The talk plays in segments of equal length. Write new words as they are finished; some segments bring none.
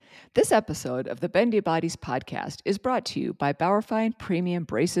This episode of the Bendy Bodies podcast is brought to you by Bauerfeind Premium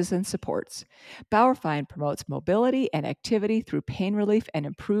Braces and Supports. Bauerfeind promotes mobility and activity through pain relief and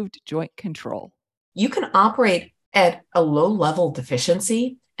improved joint control. You can operate at a low-level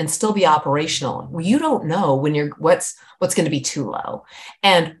deficiency and still be operational. You don't know when what's going to be too low.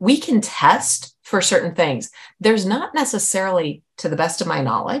 And we can test for certain things. There's not necessarily, to the best of my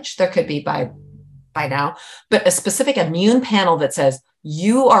knowledge, there could be by now, but a specific immune panel that says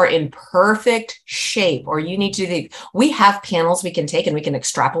you are in perfect shape, or you need to we have panels we can take and we can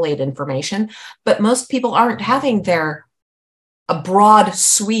extrapolate information, but most people aren't having a broad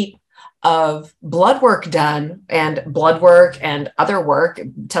sweep of blood work done, and blood work and other work,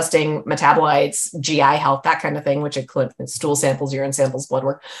 testing metabolites, GI health, that kind of thing, which includes stool samples, urine samples, blood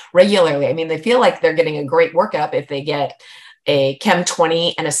work regularly. I mean, they feel like they're getting a great workup if they get a Chem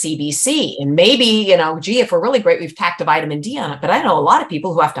 20 and a CBC. And maybe, if we're really great, we've tacked a vitamin D on it. But I know a lot of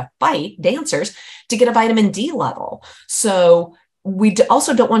people who have to fight, dancers, to get a vitamin D level. So we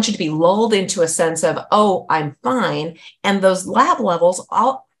also don't want you to be lulled into a sense of, oh, I'm fine. And those lab levels,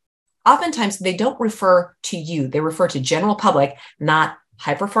 oftentimes they don't refer to you. They refer to general public, not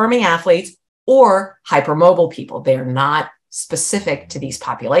high-performing athletes or hypermobile people. They're not specific to these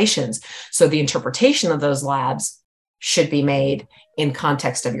populations. So the interpretation of those labs should be made in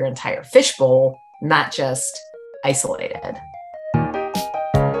context of your entire fishbowl, not just isolated.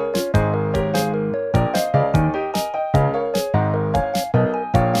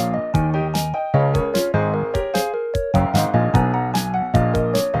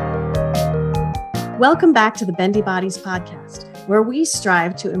 Welcome back to the Bendy Bodies podcast, where we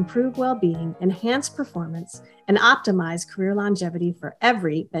strive to improve well-being, enhance performance, and optimize career longevity for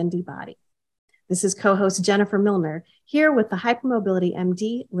every bendy body. This is co-host Jennifer Milner, here with the Hypermobility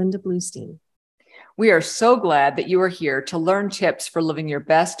MD, Linda Bluestein. We are so glad that you are here to learn tips for living your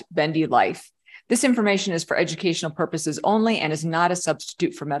best bendy life. This information is for educational purposes only and is not a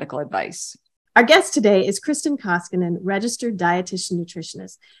substitute for medical advice. Our guest today is Kristin Koskinen, registered dietitian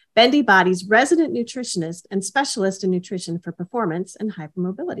nutritionist, Bendy Bodies resident nutritionist, and specialist in nutrition for performance and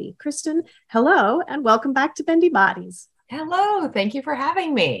hypermobility. Kristin, hello, and welcome back to Bendy Bodies. Hello, thank you for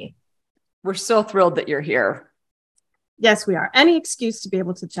having me. We're so thrilled that you're here. Yes, we are. Any excuse to be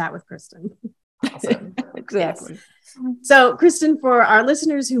able to chat with Kristin. Awesome. Exactly. Yes. So, Kristin, for our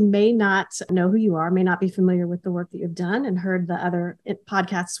listeners who may not know who you are, may not be familiar with the work that you've done and heard the other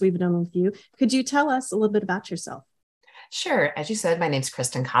podcasts we've done with you, could you tell us a little bit about yourself? Sure. As you said, my name's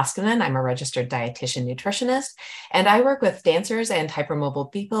Kristin Koskinen. I'm a registered dietitian nutritionist, and I work with dancers and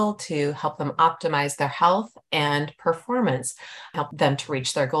hypermobile people to help them optimize their health and performance, help them to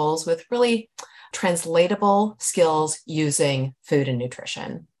reach their goals with really translatable skills using food and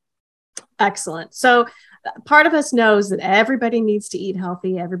nutrition. Excellent. So part of us knows that everybody needs to eat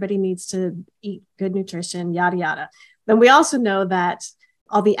healthy. Everybody needs to eat good nutrition, yada, yada. Then we also know that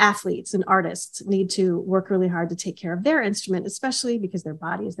all the athletes and artists need to work really hard to take care of their instrument, especially because their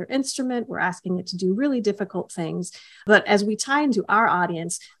body is their instrument. We're asking it to do really difficult things. But as we tie into our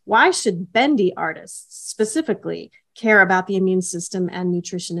audience, why should bendy artists specifically care about the immune system and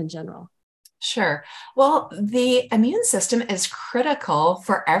nutrition in general? Sure. Well, the immune system is critical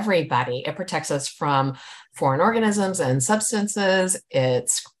for everybody. It protects us from foreign organisms and substances.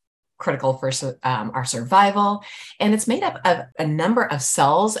 It's critical for our survival. And it's made up of a number of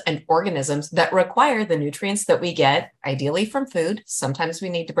cells and organisms that require the nutrients that we get, ideally from food. Sometimes we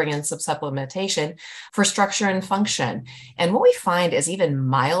need to bring in some supplementation for structure and function. And what we find is even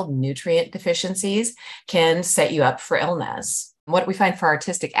mild nutrient deficiencies can set you up for illness. What we find for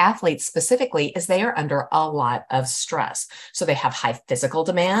artistic athletes specifically is they are under a lot of stress. So they have high physical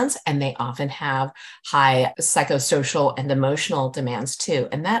demands, and they often have high psychosocial and emotional demands too.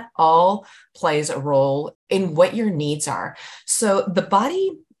 And that all plays a role in what your needs are. So the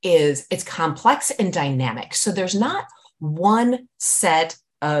body it's complex and dynamic. So there's not one set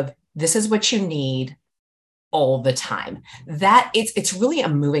of this is what you need all the time. That it's really a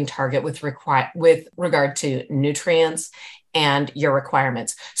moving target with regard to nutrients and your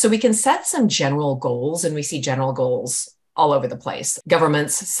requirements. So we can set some general goals, and we see general goals all over the place.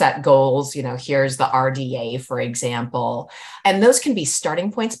 Governments set goals, here's the RDA, for example, and those can be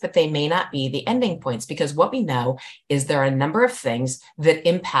starting points, but they may not be the ending points, because what we know is there are a number of things that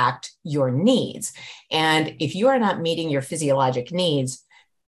impact your needs. And if you are not meeting your physiologic needs,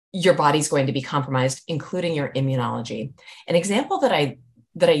 your body's going to be compromised, including your immunology. An example that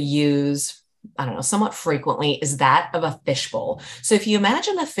I use somewhat frequently is that of a fishbowl. So if you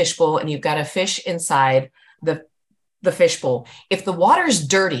imagine a fishbowl and you've got a fish inside the fishbowl, if the water's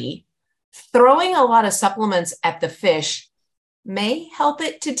dirty, throwing a lot of supplements at the fish may help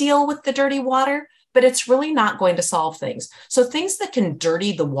it to deal with the dirty water, but it's really not going to solve things. So things that can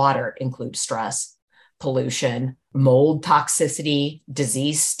dirty the water include stress, pollution, mold toxicity,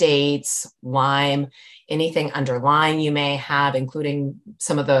 disease states, Lyme, anything underlying you may have, including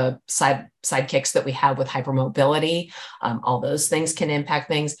some of the sidekicks that we have with hypermobility. All those things can impact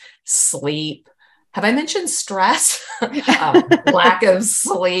things. Sleep. Have I mentioned stress? Lack of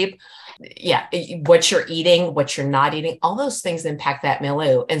sleep. Yeah, what you're eating, what you're not eating, all those things impact that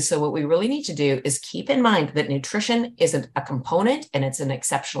milieu. And so what we really need to do is keep in mind that nutrition isn't a component, and it's an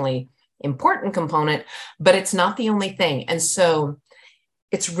exceptionally important component, but it's not the only thing. And so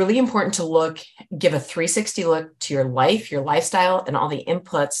it's really important to give a 360 look to your life, your lifestyle, and all the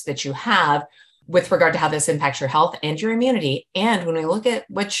inputs that you have with regard to how this impacts your health and your immunity. And when we look at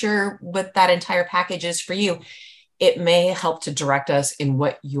what that entire package is for you, it may help to direct us in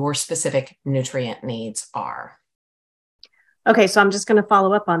what your specific nutrient needs are. Okay, so I'm just going to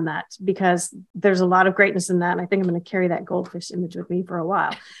follow up on that because there's a lot of greatness in that. And I think I'm going to carry that goldfish image with me for a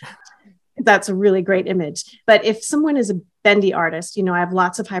while. That's a really great image. But if someone is a bendy artist, I have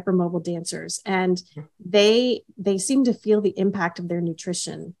lots of hypermobile dancers, and they seem to feel the impact of their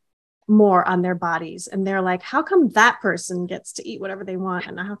nutrition more on their bodies. And they're like, how come that person gets to eat whatever they want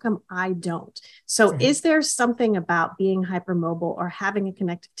and how come I don't? So is there something about being hypermobile or having a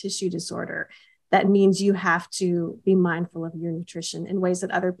connective tissue disorder that means you have to be mindful of your nutrition in ways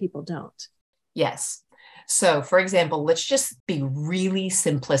that other people don't? Yes. So for example, let's just be really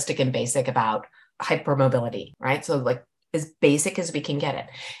simplistic and basic about hypermobility, right? So like as basic as we can get it.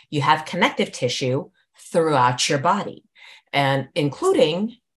 You have connective tissue throughout your body, and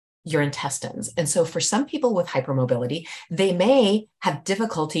including your intestines. And so for some people with hypermobility, they may have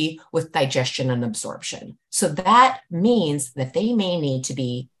difficulty with digestion and absorption. So that means that they may need to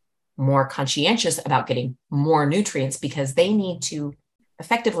be more conscientious about getting more nutrients because they need to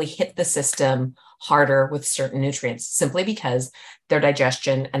effectively hit the system harder with certain nutrients simply because their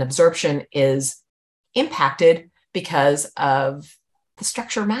digestion and absorption is impacted because of the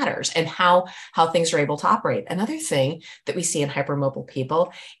structure matters and how things are able to operate. Another thing that we see in hypermobile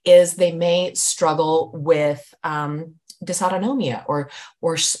people is they may struggle with dysautonomia or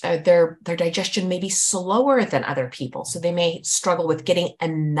their digestion may be slower than other people. So they may struggle with getting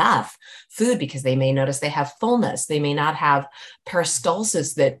enough food because they may notice they have fullness. They may not have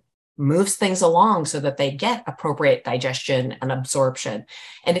peristalsis that moves things along so that they get appropriate digestion and absorption.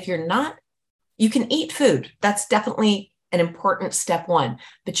 And if you're not, you can eat food. That's definitely an important step one,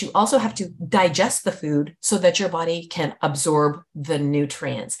 but you also have to digest the food so that your body can absorb the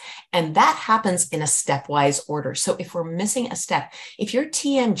nutrients. And that happens in a stepwise order. So if we're missing a step, if your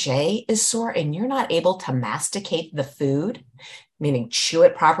TMJ is sore and you're not able to masticate the food, meaning chew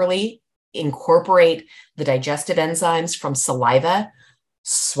it properly, incorporate the digestive enzymes from saliva,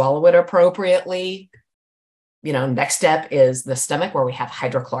 swallow it appropriately. Next step is the stomach where we have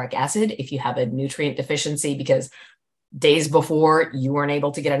hydrochloric acid. If you have a nutrient deficiency because days before you weren't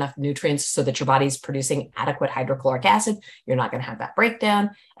able to get enough nutrients so that your body's producing adequate hydrochloric acid, you're not going to have that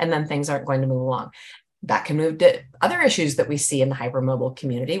breakdown, and then things aren't going to move along. That can move to other issues that we see in the hypermobile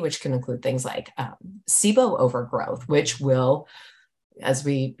community, which can include things like SIBO overgrowth, which will, as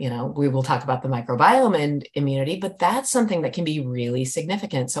we will talk about the microbiome and immunity, but that's something that can be really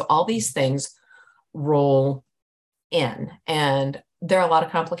significant. So all these things roll in, and there are a lot of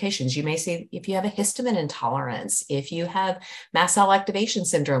complications. You may see if you have a histamine intolerance, if you have mast cell activation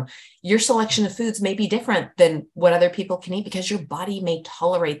syndrome, your selection of foods may be different than what other people can eat because your body may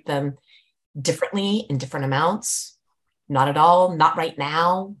tolerate them differently in different amounts, not at all, not right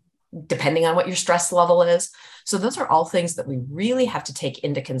now, depending on what your stress level is. So those are all things that we really have to take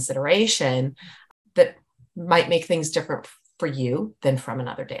into consideration that might make things different for you than from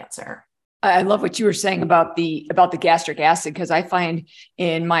another dancer. I love what you were saying about the gastric acid, because I find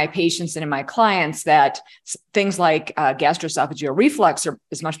in my patients and in my clients that things like gastroesophageal reflux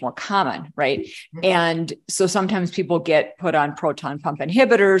is much more common, right? Mm-hmm. And so sometimes people get put on proton pump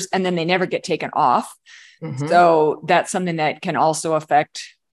inhibitors and then they never get taken off. Mm-hmm. So that's something that can also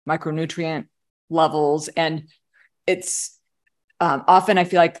affect micronutrient levels. And it's often I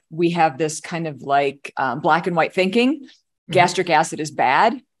feel like we have this kind of like black and white thinking. Gastric acid is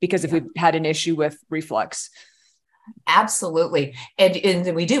bad because if we've had an issue with reflux. Absolutely.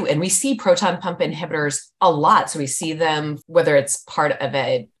 And we do. And we see proton pump inhibitors a lot. So we see them, whether it's part of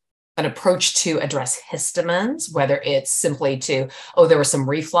an approach to address histamines, whether it's simply to, there was some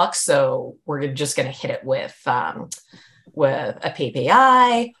reflux, so we're just going to hit it with a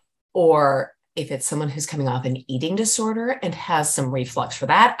PPI, or if it's someone who's coming off an eating disorder and has some reflux for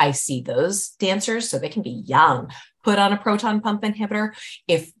that, I see those dancers. So they can be young, put on a proton pump inhibitor.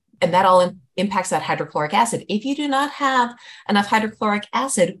 And that all impacts that hydrochloric acid. If you do not have enough hydrochloric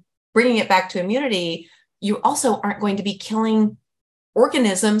acid, bringing it back to immunity, you also aren't going to be killing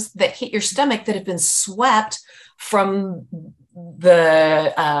organisms that hit your stomach that have been swept from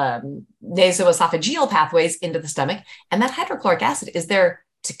the nasoesophageal pathways into the stomach. And that hydrochloric acid is there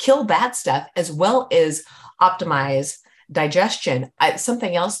to kill bad stuff as well as optimize digestion.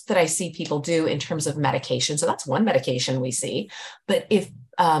 Something else that I see people do in terms of medication. So that's one medication we see. But if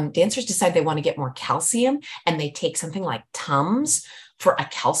dancers decide they want to get more calcium and they take something like Tums for a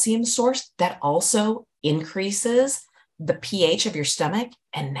calcium source, that also increases the pH of your stomach.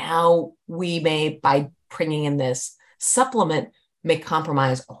 And now we may, by bringing in this supplement, may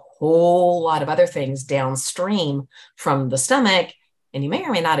compromise a whole lot of other things downstream from the stomach. And you may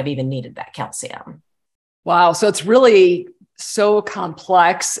or may not have even needed that calcium. Wow. So it's really so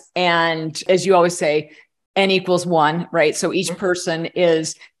complex. And as you always say, N equals one, right? So each person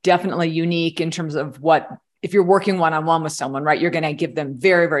is definitely unique in terms of what, if you're working one-on-one with someone, right, you're going to give them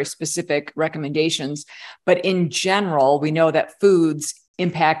very, very specific recommendations. But in general, we know that foods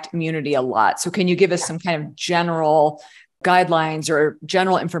impact immunity a lot. So can you give us some kind of general guidelines or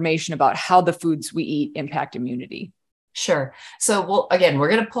general information about how the foods we eat impact immunity? Sure. So, well, again, we're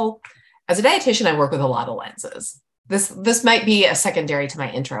going to pull, as a dietitian, I work with a lot of lenses. This might be a secondary to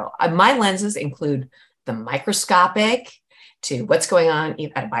my intro. My lenses include the microscopic to what's going on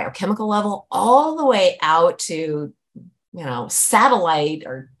at a biochemical level, all the way out to, satellite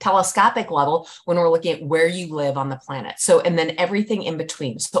or telescopic level when we're looking at where you live on the planet. So, and then everything in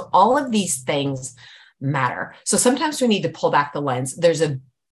between. So all of these things matter. So sometimes we need to pull back the lens. There's a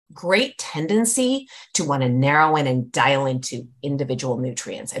great tendency to want to narrow in and dial into individual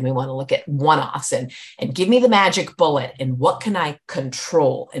nutrients. And we want to look at one-offs and give me the magic bullet and what can I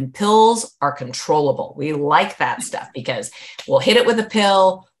control? And pills are controllable. We like that stuff because we'll hit it with a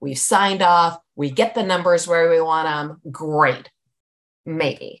pill. We've signed off. We get the numbers where we want them. Great.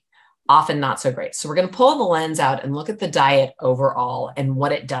 Maybe. Often not so great. So we're going to pull the lens out and look at the diet overall and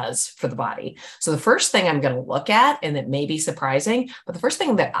what it does for the body. So the first thing I'm going to look at, and it may be surprising, but the first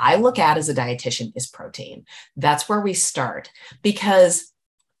thing that I look at as a dietitian is protein. That's where we start because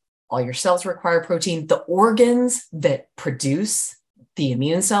all your cells require protein. The organs that produce the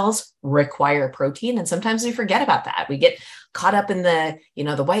immune cells require protein. And sometimes we forget about that. We get caught up in the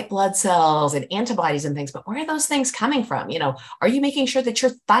white blood cells and antibodies and things, but where are those things coming from? Are you making sure that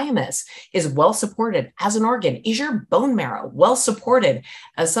your thymus is well supported as an organ? Is your bone marrow well supported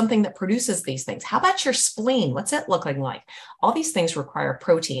as something that produces these things? How about your spleen? What's it looking like? All these things require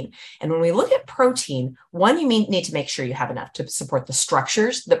protein. And when we look at protein, one, you need to make sure you have enough to support the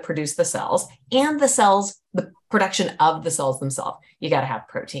structures that produce the cells and the production of the cells themselves. You got to have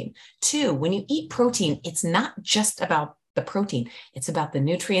protein. Two, when you eat protein, it's not just about the protein, it's about the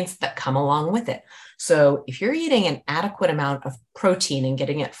nutrients that come along with it. So if you're eating an adequate amount of protein and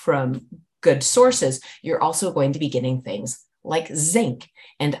getting it from good sources, you're also going to be getting things like zinc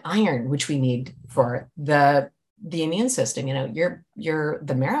and iron, which we need for the immune system.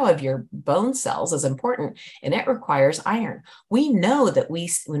 The marrow of your bone cells is important and it requires iron. We know that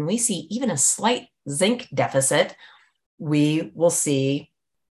when we see even a slight zinc deficit, we will see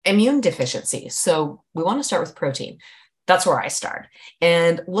immune deficiency. So we want to start with protein. That's where I start.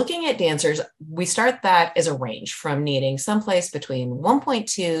 And looking at dancers, we start that as a range from needing someplace between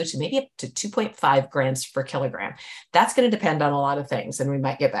 1.2 to maybe up to 2.5 grams per kilogram. That's going to depend on a lot of things. And we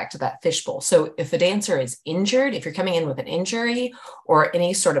might get back to that fishbowl. So if a dancer is injured, if you're coming in with an injury or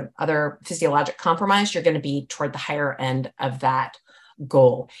any sort of other physiologic compromise, you're going to be toward the higher end of that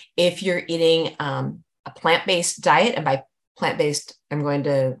goal. If you're eating a plant-based diet, and by plant-based, I'm going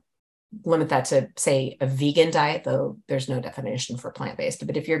to limit that to, say, a vegan diet, though there's no definition for plant-based.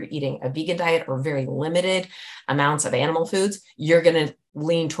 But if you're eating a vegan diet or very limited amounts of animal foods, you're going to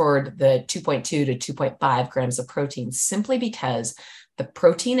lean toward the 2.2 to 2.5 grams of protein, simply because the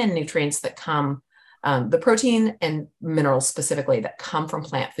protein and nutrients that come, the protein and minerals specifically that come from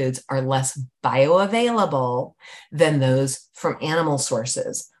plant foods are less bioavailable than those from animal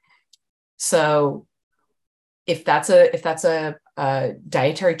sources. So if that's a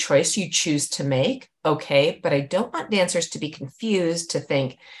dietary choice you choose to make, okay, but I don't want dancers to be confused to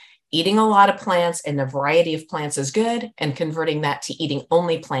think eating a lot of plants and a variety of plants is good and converting that to eating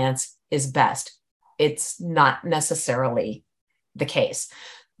only plants is best. It's not necessarily the case.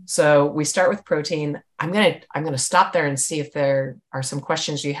 So we start with protein. I'm going to stop there and see if there are some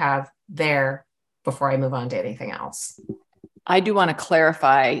questions you have there before I move on to anything else. I do want to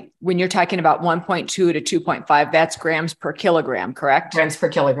clarify, when you're talking about 1.2 to 2.5, that's grams per kilogram, correct? Grams per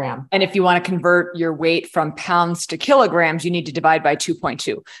kilogram. And if you want to convert your weight from pounds to kilograms, you need to divide by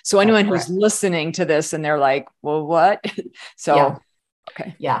 2.2. So anyone who's listening to this and they're like, well, what? So,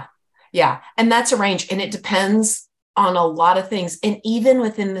 okay. Yeah. Yeah. And that's a range. And it depends on a lot of things. And even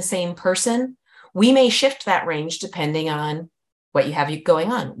within the same person, we may shift that range depending on what you have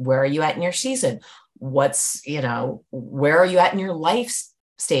going on. Where are you at in your season? Where are you at in your life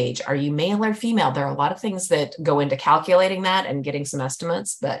stage? Are you male or female? There are a lot of things that go into calculating that and getting some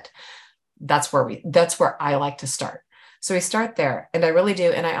estimates, but that's where I like to start. So we start there, and I really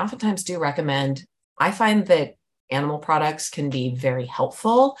do. And I oftentimes do recommend, I find that animal products can be very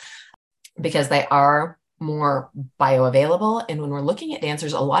helpful because they are more bioavailable. And when we're looking at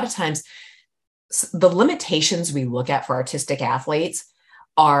dancers, a lot of times the limitations we look at for artistic athletes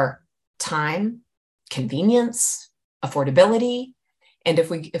are time, convenience, affordability. And if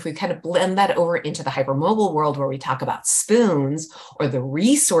we kind of blend that over into the hypermobile world where we talk about spoons or the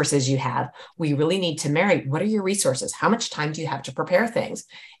resources you have, we really need to marry, what are your resources? How much time do you have to prepare things?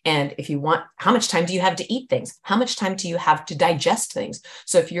 And if you want, how much time do you have to eat things? How much time do you have to digest things?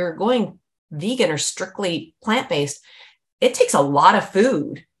 So if you're going vegan or strictly plant-based, it takes a lot of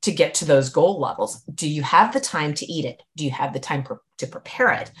food to get to those goal levels. Do you have the time to eat it? Do you have the time to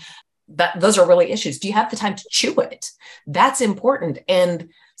prepare it? Those are really issues. Do you have the time to chew it? That's important. And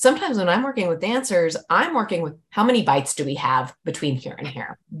sometimes when I'm working with dancers, I'm working with how many bites do we have between here and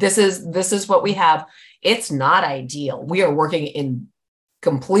here? This is what we have. It's not ideal. We are working in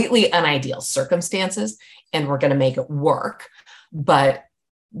completely unideal circumstances, and we're going to make it work, but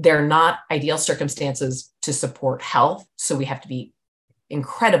they're not ideal circumstances to support health. So we have to be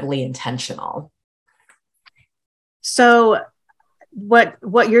incredibly intentional. So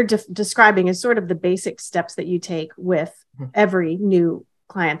what you're describing is sort of the basic steps that you take with every new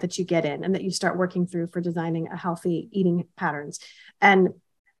client that you get in and that you start working through for designing a healthy eating patterns. And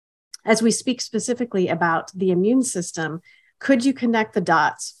as we speak specifically about the immune system, could you connect the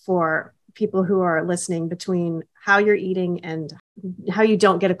dots for people who are listening between how you're eating and how you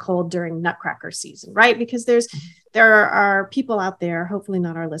don't get a cold during nutcracker season, right? Because there are people out there, hopefully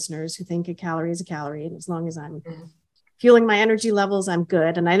not our listeners, who think a calorie is a calorie. And as long as I'm fueling my energy levels, I'm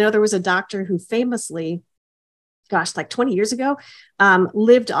good. And I know there was a doctor who famously, like 20 years ago,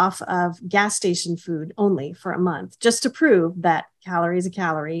 lived off of gas station food only for a month, just to prove that calorie is a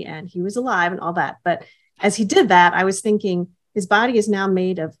calorie and he was alive and all that. But as he did that, I was thinking his body is now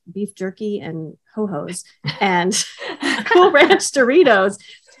made of beef jerky and ho-hos and Cool Ranch Doritos.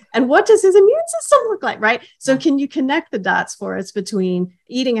 And what does his immune system look like, right? So can you connect the dots for us between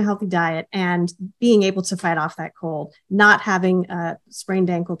eating a healthy diet and being able to fight off that cold, not having a sprained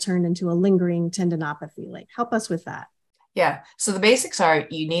ankle turned into a lingering tendinopathy? Like, help us with that. Yeah. So the basics are,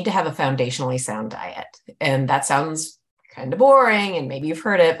 you need to have a foundationally sound diet. And that sounds kind of boring, and maybe you've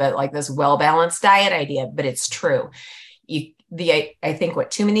heard it, but like this well-balanced diet idea, but it's true. I think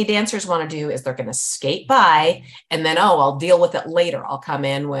what too many dancers want to do is they're going to skate by and then, I'll deal with it later. I'll come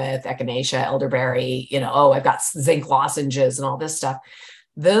in with echinacea, elderberry, I've got zinc lozenges and all this stuff.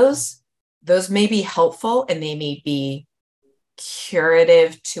 Those may be helpful and they may be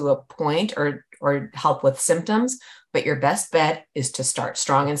curative to a point or help with symptoms, but your best bet is to start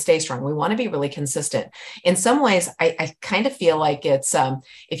strong and stay strong. We want to be really consistent. In some ways, I kind of feel like it's,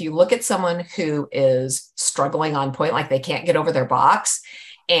 if you look at someone who is struggling on point, like they can't get over their box,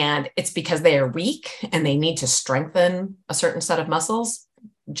 and it's because they are weak and they need to strengthen a certain set of muscles,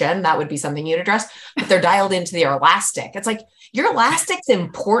 Jen, that would be something you'd address, but they're dialed into the elastic. It's like, your elastic's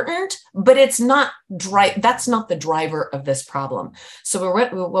important, but it's not that's not the driver of this problem. So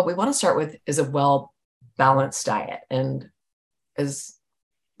what we want to start with is a well-balanced diet. And as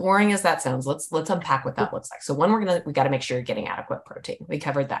boring as that sounds, let's unpack what that looks like. So one, we got to make sure you're getting adequate protein. We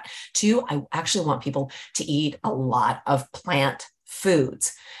covered that. Two, I actually want people to eat a lot of plant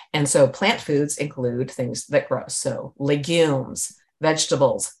foods. And so plant foods include things that grow. So legumes,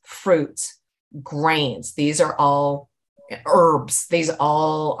 vegetables, fruits, grains. These are all herbs. These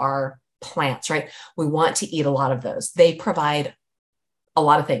all are plants, right? We want to eat a lot of those. They provide a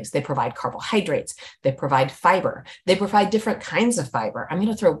lot of things. They provide carbohydrates. They provide fiber. They provide different kinds of fiber. I'm going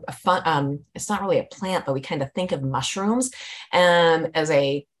to throw a fun, it's not really a plant, but we kind of think of mushrooms as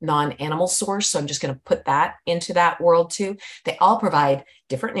a non-animal source. So I'm just going to put that into that world too. They all provide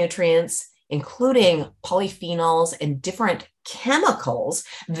different nutrients, including polyphenols and different chemicals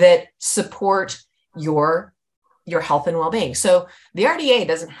that support your health and well-being. So the RDA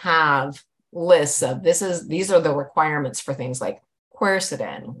doesn't have lists of these are the requirements for things like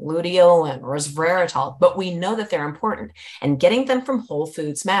quercetin, luteolin, resveratrol, but we know that they're important, and getting them from whole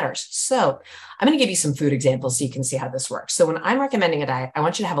foods matters. So I'm going to give you some food examples so you can see how this works. So when I'm recommending a diet, I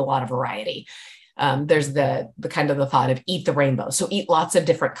want you to have a lot of variety. There's the kind of the thought of eat the rainbow. So eat lots of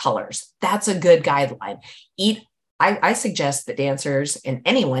different colors. That's a good guideline. I suggest that dancers and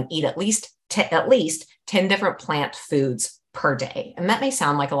anyone eat at least 10 different plant foods per day. And that may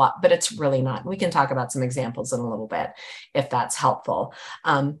sound like a lot, but it's really not. We can talk about some examples in a little bit if that's helpful.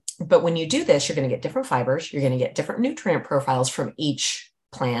 But when you do this, you're going to get different fibers. You're going to get different nutrient profiles from each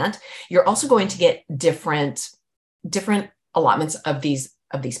plant. You're also going to get different allotments of these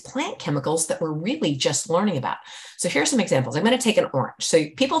plant chemicals that we're really just learning about. So here's some examples. I'm going to take an orange. So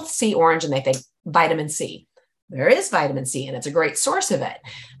people see orange and they think vitamin C. There is vitamin C and it's a great source of it.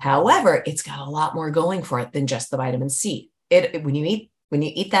 However, it's got a lot more going for it than just the vitamin C. When you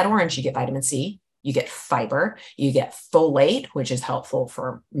eat that orange, you get vitamin C, you get fiber, you get folate, which is helpful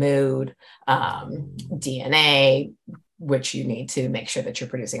for mood, DNA, which you need to make sure that you're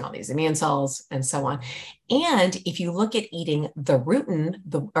producing all these immune cells and so on. And if you look at eating the rutin,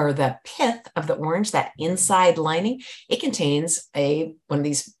 the pith of the orange, that inside lining, it contains one of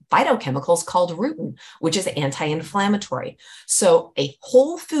these phytochemicals called rutin, which is anti-inflammatory. So a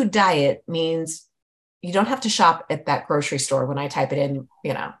whole food diet means you don't have to shop at that grocery store when I type it in,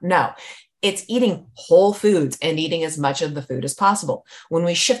 no. It's eating whole foods and eating as much of the food as possible. When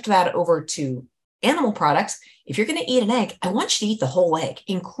we shift that over to animal products, if you're going to eat an egg, I want you to eat the whole egg,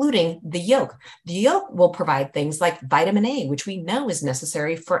 including the yolk. The yolk will provide things like vitamin A, which we know is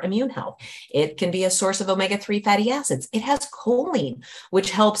necessary for immune health. It can be a source of omega-3 fatty acids. It has choline, which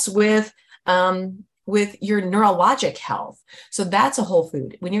helps with your neurologic health. So that's a whole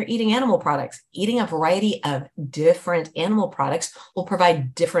food. When you're eating animal products, eating a variety of different animal products will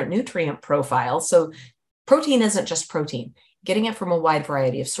provide different nutrient profiles. So protein isn't just protein. Getting it from a wide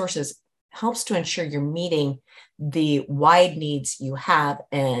variety of sources helps to ensure you're meeting the wide needs you have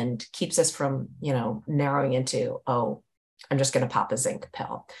and keeps us from, narrowing into, I'm just going to pop a zinc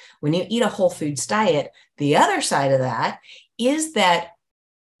pill. When you eat a whole foods diet, the other side of that is that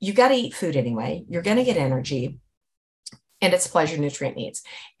you got to eat food anyway. You're going to get energy and it supplies your nutrient needs.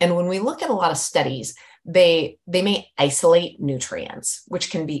 And when we look at a lot of studies, they may isolate nutrients,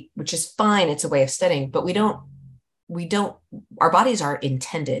 which is fine. It's a way of studying, but our bodies are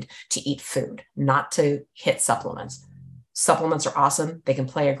intended to eat food, not to hit supplements. Supplements are awesome. They can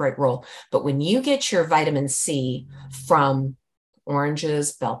play a great role. But when you get your vitamin C from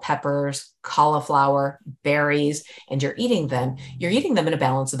oranges, bell peppers, cauliflower, berries, and you're eating them in a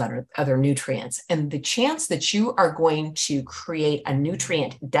balance of other nutrients. And the chance that you are going to create a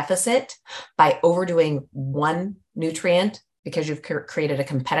nutrient deficit by overdoing one nutrient because you've created a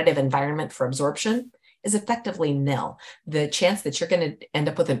competitive environment for absorption is effectively nil. The chance that you're going to end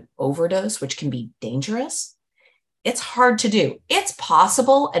up with an overdose, which can be dangerous, it's hard to do. It's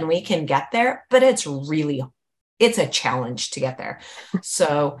possible and we can get there, but it's a challenge to get there.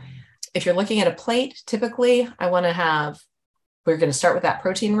 So if you're looking at a plate, typically we're going to start with that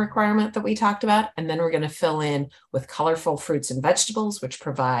protein requirement that we talked about, and then we're going to fill in with colorful fruits and vegetables, which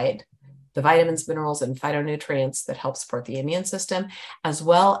provide the vitamins, minerals, and phytonutrients that help support the immune system, as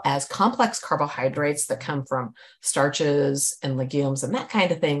well as complex carbohydrates that come from starches and legumes and that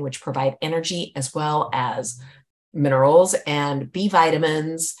kind of thing, which provide energy, as well as minerals and B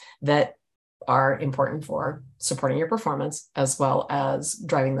vitamins that are important for supporting your performance, as well as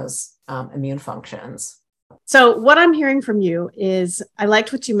driving those immune functions. So what I'm hearing from you is, I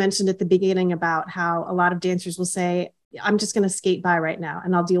liked what you mentioned at the beginning about how a lot of dancers will say, I'm just going to skate by right now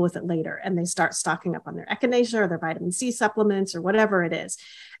and I'll deal with it later. And they start stocking up on their echinacea or their vitamin C supplements or whatever it is.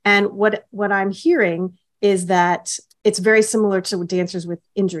 And what I'm hearing is that it's very similar to dancers with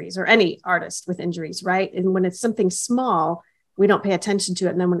injuries or any artist with injuries, right? And when it's something small, we don't pay attention to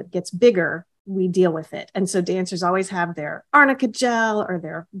it. And then when it gets bigger, we deal with it. And so dancers always have their arnica gel or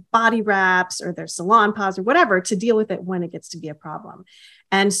their body wraps or their salon paws or whatever to deal with it when it gets to be a problem.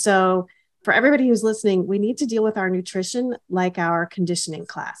 And so for everybody who's listening, we need to deal with our nutrition like our conditioning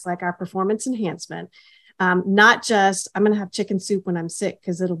class, like our performance enhancement. Not just, I'm going to have chicken soup when I'm sick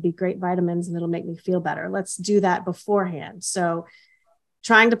because it'll be great vitamins and it'll make me feel better. Let's do that beforehand. So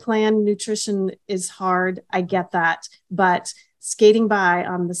trying to plan nutrition is hard. I get that. But skating by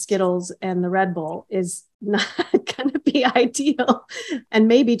on the Skittles and the Red Bull is not going to be ideal. And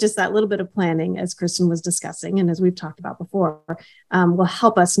maybe just that little bit of planning, as Kristin was discussing, and as we've talked about before, will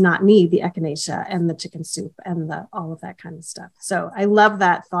help us not need the echinacea and the chicken soup and all of that kind of stuff. So I love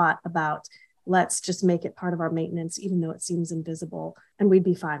that thought about let's just make it part of our maintenance, even though it seems invisible, and we'd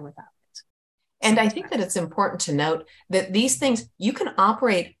be fine without it. And I think that it's important to note that these things, you can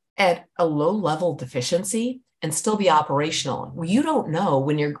operate at a low level deficiency and still be operational. You don't know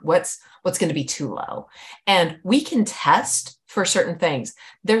when what's going to be too low. And we can test for certain things.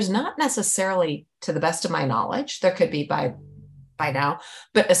 There's not necessarily, to the best of my knowledge, there could be by now,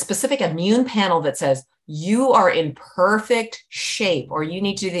 but a specific immune panel that says you are in perfect shape, or you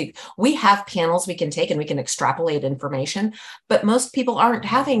need to we have panels we can take and we can extrapolate information, but most people aren't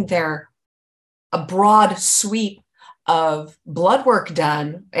having a broad sweep of blood work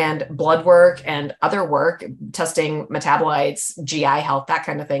done, and blood work and other work, testing metabolites, GI health, that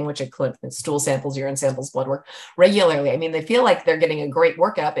kind of thing, which includes stool samples, urine samples, blood work regularly. I mean, they feel like they're getting a great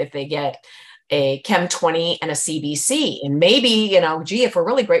workup if they get a Chem 20 and a CBC. And maybe, if we're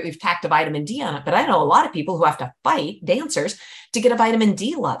really great, we've tacked a vitamin D on it. But I know a lot of people who have to fight, dancers, to get a vitamin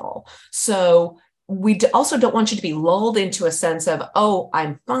D level. So we also don't want you to be lulled into a sense of, oh,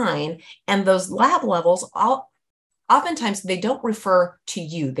 I'm fine. And those lab levels, oftentimes they don't refer to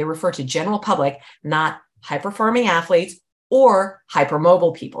you. They refer to general public, not high-performing athletes or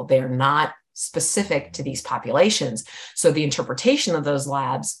hypermobile people. They are not specific to these populations. So the interpretation of those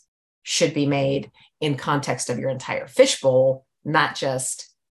labs should be made in context of your entire fishbowl, not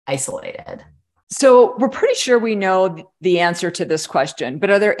just isolated. So we're pretty sure we know the answer to this question, but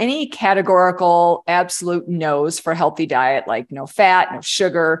are there any categorical absolute no's for healthy diet, like no fat, no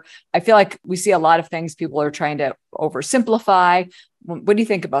sugar? I feel like we see a lot of things people are trying to oversimplify. What do you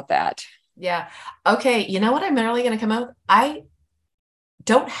think about that? Yeah. Okay. You know what I'm really going to come out?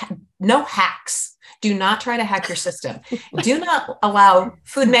 No hacks. Do not try to hack your system. Do not allow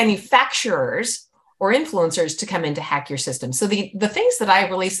food manufacturers or influencers to come in to hack your system. So the things that I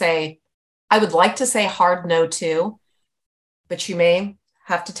really say, I would like to say hard no to, but you may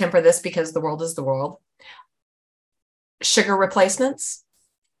have to temper this because the world is the world. Sugar replacements,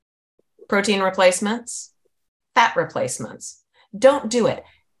 protein replacements, fat replacements. Don't do it.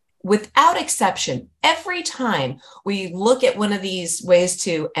 Without exception, every time we look at one of these ways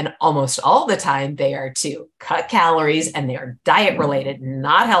to, and almost all the time, they are to cut calories, and they are diet related,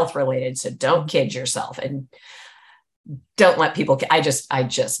 not health related. So don't kid yourself, and don't let people. I just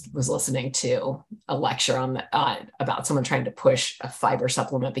was listening to a lecture about someone trying to push a fiber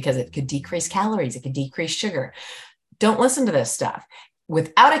supplement because it could decrease calories, it could decrease sugar. Don't listen to this stuff.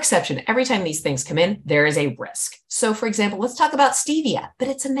 Without exception, every time these things come in, there is a risk. So for example, let's talk about stevia, but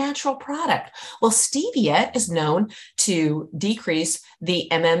it's a natural product. Well, stevia is known to decrease the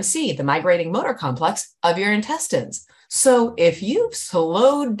MMC, the migrating motor complex of your intestines. So if you've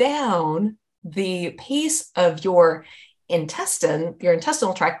slowed down the pace of your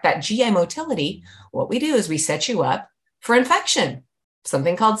intestinal tract, that GI motility, what we do is we set you up for infection,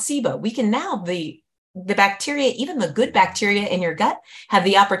 something called SIBO. We can now, the bacteria, even the good bacteria in your gut, have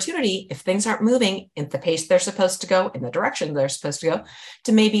the opportunity, if things aren't moving at the pace they're supposed to go, in the direction they're supposed to go,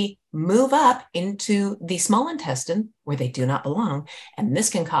 to maybe move up into the small intestine where they do not belong. And this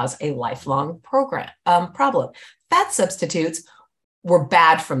can cause a lifelong problem. Fat substitutes were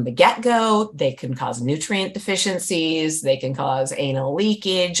bad from the get-go. They can cause nutrient deficiencies. They can cause anal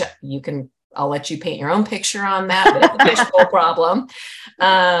leakage. I'll let you paint your own picture on that, but it's a fishbowl problem.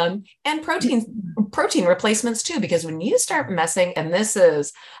 And protein replacements too, because when you start messing, and this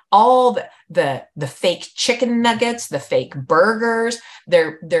is all the fake chicken nuggets, the fake burgers,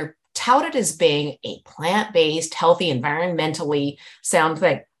 they're touted as being a plant-based, healthy, environmentally sound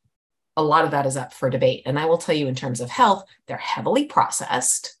thing. A lot of that is up for debate. And I will tell you, in terms of health, they're heavily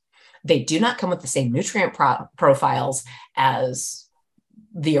processed. They do not come with the same nutrient profiles as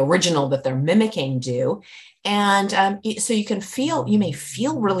the original that they're mimicking do. And so you may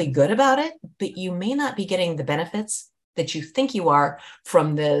feel really good about it, but you may not be getting the benefits that you think you are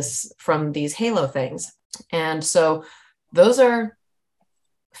from these halo things. And so those are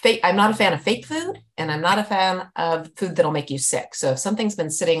fake. I'm not a fan of fake food, and I'm not a fan of food that'll make you sick. So if something's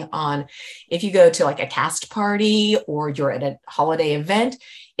been sitting on, if you go to like a cast party or you're at a holiday event,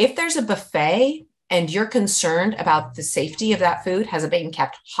 if there's a buffet and you're concerned about the safety of that food, has it been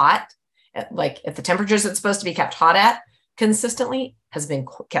kept hot, at the temperatures it's supposed to be kept hot at consistently, has been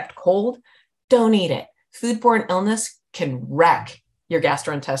kept cold, don't eat it. Foodborne illness can wreck your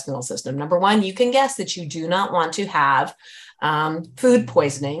gastrointestinal system. Number one, you can guess that you do not want to have food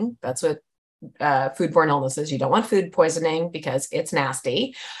poisoning. That's what foodborne illness is. You don't want food poisoning because it's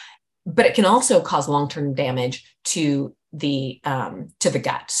nasty, but it can also cause long-term damage to the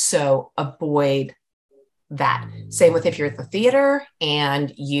gut. So avoid that. Same with if you're at the theater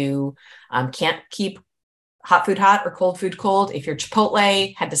and you can't keep hot food hot or cold food cold. If your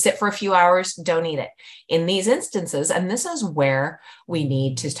Chipotle had to sit for a few hours, don't eat it. In these instances, and this is where we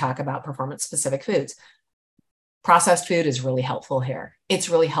need to talk about performance specific foods. Processed food is really helpful here. It's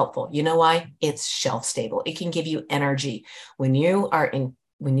really helpful. You know why? It's shelf stable. It can give you energy. When you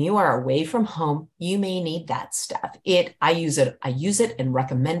are away from home, you may need that stuff. I use it and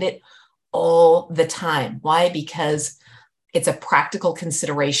recommend it all the time. Why? Because it's a practical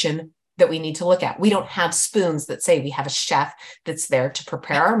consideration that we need to look at. We don't have spoons that say we have a chef that's there to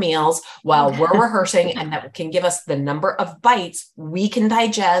prepare our meals while we're rehearsing, and that can give us the number of bites we can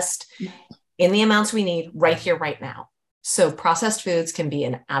digest in the amounts we need right here, right now. So processed foods can be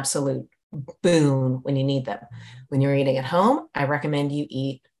an absolute boon when you need them. When you're eating at home, I recommend you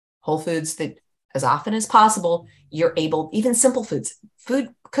eat whole foods that as often as possible, you're able, even simple foods.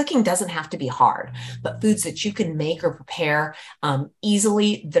 Food cooking doesn't have to be hard, but foods that you can make or prepare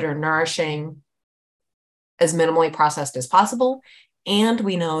easily, that are nourishing, as minimally processed as possible. And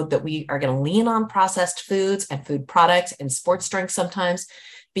we know that we are going to lean on processed foods and food products and sports drinks sometimes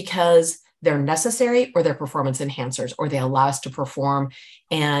because they're necessary, or they're performance enhancers, or they allow us to perform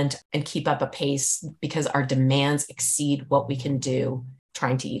and keep up a pace because our demands exceed what we can do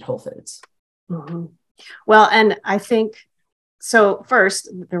trying to eat whole foods. Mm-hmm. Well, and I think, so first,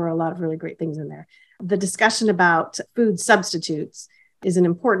 there were a lot of really great things in there. The discussion about food substitutes is an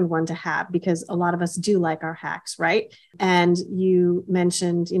important one to have because a lot of us do like our hacks, right? And you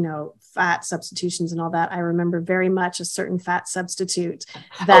mentioned, fat substitutions and all that. I remember very much a certain fat substitute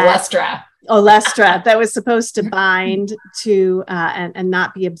that Olestra that was supposed to bind to and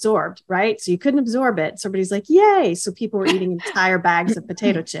not be absorbed, right? So you couldn't absorb it. So everybody's like, yay. So people were eating entire bags of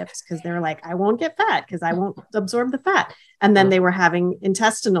potato chips because they were like, I won't get fat because I won't absorb the fat. And then they were having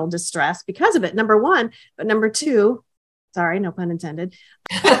intestinal distress because of it, number one. But number two, sorry, no pun intended.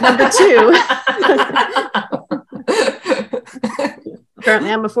 Number two,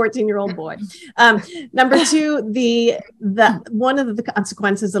 apparently I'm a 14-year-old boy. Number two, the one of the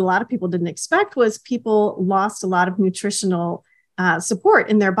consequences that a lot of people didn't expect was people lost a lot of nutritional support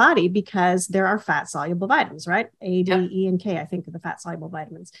in their body because there are fat soluble vitamins, right? A, D, E, and K, I think, are the fat soluble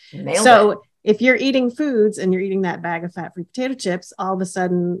vitamins. So if you're eating foods and you're eating that bag of fat-free potato chips, all of a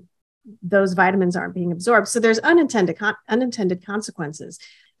sudden those vitamins aren't being absorbed. So there's unintended consequences.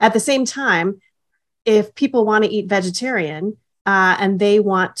 At the same time, if people want to eat vegetarian and they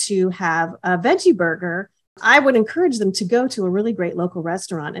want to have a veggie burger, I would encourage them to go to a really great local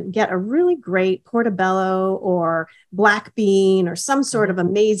restaurant and get a really great portobello or black bean or some sort of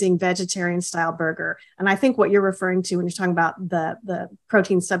amazing vegetarian style burger. And I think what you're referring to when you're talking about the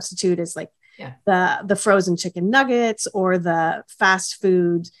protein substitute is like the frozen chicken nuggets or the fast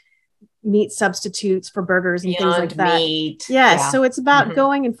food meat substitutes for burgers and Beyond things like that. Meat. Yeah. So it's about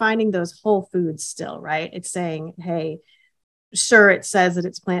going and finding those whole foods still, right? It's saying, hey, sure, it says that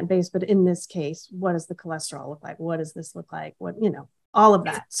it's plant-based, but in this case, what does the cholesterol look like? What does this look like? What, all of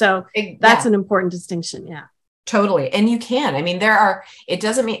that. So that's an important distinction. Yeah. Totally. And you can, it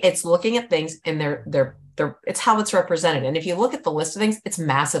doesn't mean it's looking at things and they're it's how it's represented. And if you look at the list of things, it's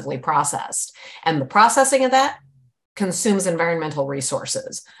massively processed, and the processing of that consumes environmental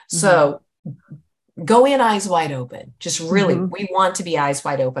resources. So go in eyes wide open. Just really, we want to be eyes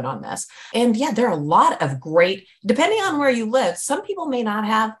wide open on this. And there are a lot of great, depending on where you live, some people may not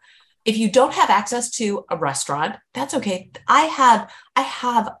have, if you don't have access to a restaurant, that's okay. I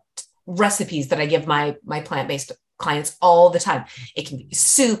have recipes that I give my plant-based clients all the time. It can be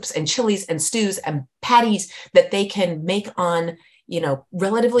soups and chilies and stews and patties that they can make on,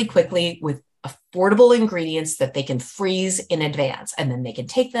 relatively quickly with affordable ingredients that they can freeze in advance, and then they can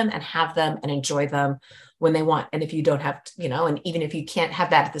take them and have them and enjoy them when they want. And if you don't have, and even if you can't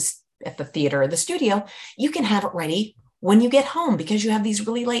have that at the theater or the studio, you can have it ready when you get home because you have these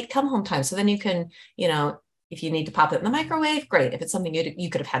really late come home times. So then you can, if you need to pop it in the microwave, great. If it's something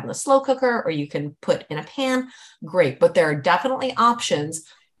you could have had in the slow cooker or you can put in a pan, great. But there are definitely options.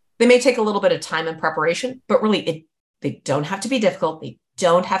 They may take a little bit of time and preparation, but really they don't have to be difficult. They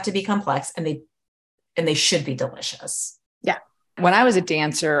don't have to be complex, and they should be delicious. Yeah. When I was a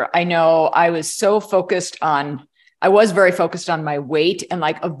dancer, I know I was very focused on my weight and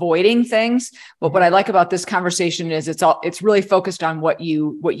like avoiding things. But what I like about this conversation is it's really focused on what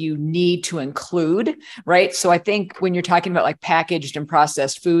you need to include, right? So I think when you're talking about like packaged and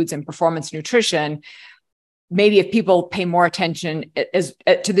processed foods and performance nutrition, maybe if people pay more attention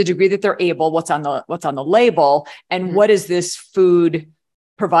to the degree that they're able, what's on the label and what is this food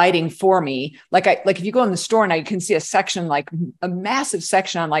providing for me? Like if you go in the store and I can see a section, like a massive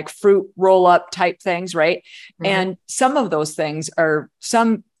section on like fruit roll up type things. Right. And some of those things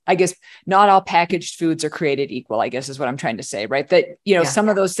I I guess not all packaged foods are created equal, I guess is what I'm trying to say, right? That, some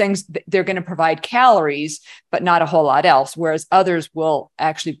of those things, they're going to provide calories, but not a whole lot else, whereas others will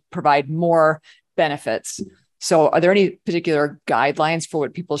actually provide more benefits. So are there any particular guidelines for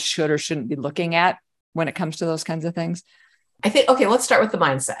what people should or shouldn't be looking at when it comes to those kinds of things? I think, okay, let's start with the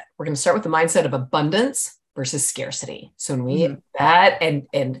mindset. We're going to start with the mindset of abundance versus scarcity. So when we that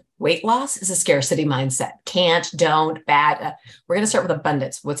and weight loss is a scarcity mindset. Can't, don't, bad. We're going to start with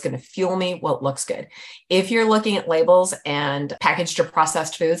abundance. What's going to fuel me? What looks good? If you're looking at labels and packaged or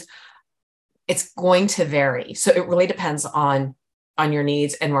processed foods, it's going to vary. So it really depends on your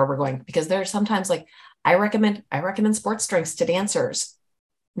needs and where we're going, because there are sometimes like I recommend sports drinks to dancers,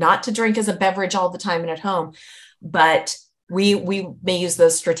 not to drink as a beverage all the time and at home, but we may use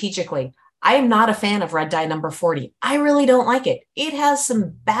those strategically. I am not a fan of red dye number 40. I really don't like it. It has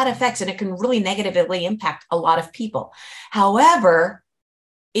some bad effects and it can really negatively impact a lot of people. However,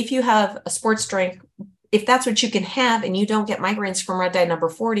 if you have a sports drink, if that's what you can have and you don't get migraines from red dye number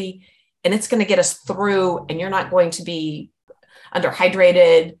 40, and it's going to get us through and you're not going to be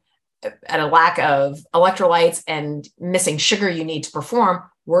underhydrated at a lack of electrolytes and missing sugar you need to perform,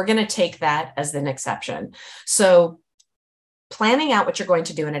 we're going to take that as an exception. So planning out what you're going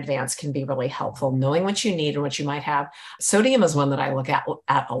to do in advance can be really helpful, knowing what you need and what you might have. Sodium is one that I look at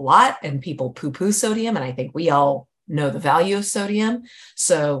a lot, and people poo-poo sodium, and I think we all know the value of sodium.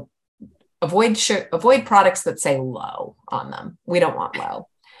 So avoid products that say low on them. We don't want low.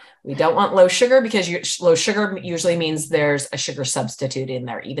 We don't want low sugar, because low sugar usually means there's a sugar substitute in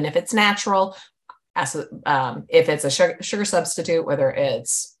there, even if it's natural. If it's a sugar substitute, whether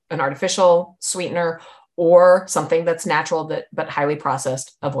it's an artificial sweetener or something that's natural but highly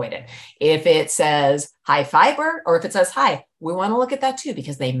processed, avoid it. If it says high fiber, or if it says high, we want to look at that too,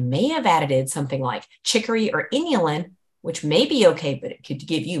 because they may have added something like chicory or inulin, which may be okay, but it could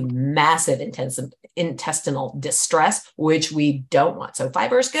give you massive intestinal distress, which we don't want. So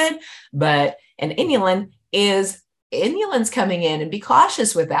fiber is good, but inulin's coming in, and be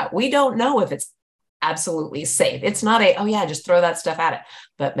cautious with that. We don't know if it's absolutely safe. It's not just throw that stuff at it.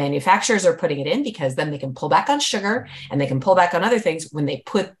 But manufacturers are putting it in because then they can pull back on sugar and they can pull back on other things when they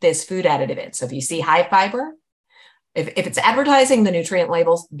put this food additive in. So if you see high fiber, if it's advertising the nutrient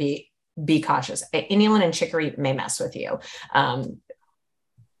labels, be cautious. Inulin and chicory may mess with you.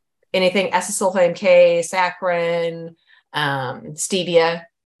 Anything acetylsulfame K, saccharin, stevia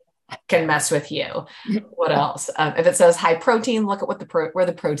can mess with you. What else? If it says high protein, look at where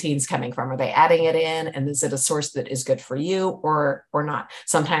the protein's coming from. Are they adding it in? And is it a source that is good for you or not?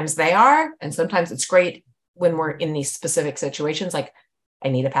 Sometimes they are, and sometimes it's great when we're in these specific situations, like I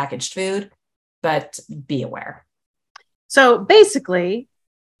need a packaged food, but be aware. So basically,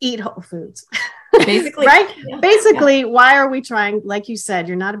 eat whole foods. Basically, right? Yeah. Basically, why are we trying? Like you said,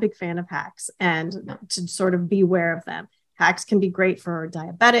 you're not a big fan of hacks, and to sort of be aware of them. Hacks can be great for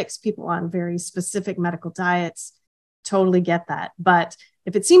diabetics, people on very specific medical diets. Totally get that. But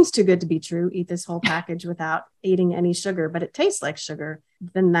if it seems too good to be true, eat this whole package without eating any sugar, but it tastes like sugar,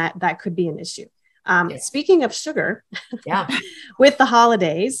 then that could be an issue. Speaking of sugar, with the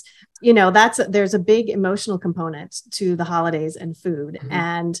holidays, there's a big emotional component to the holidays and food. Mm-hmm.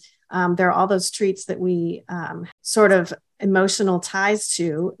 And there are all those treats that we sort of emotional ties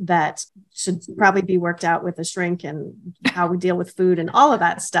to that should probably be worked out with a shrink and how we deal with food and all of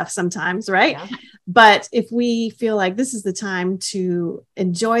that stuff sometimes, right? Yeah. But if we feel like this is the time to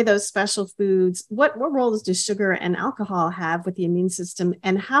enjoy those special foods, what roles do sugar and alcohol have with the immune system?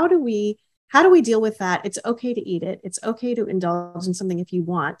 And how do we deal with that? It's okay to eat it. It's okay to indulge in something if you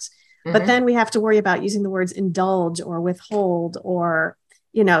want, mm-hmm. but then we have to worry about using the words indulge or withhold or,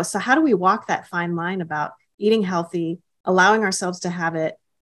 so how do we walk that fine line about eating healthy, allowing ourselves to have it,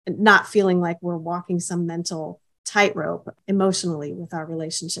 not feeling like we're walking some mental tightrope emotionally with our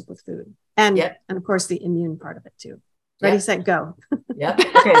relationship with food. And of course, the immune part of it too. Ready, set, go. Yep.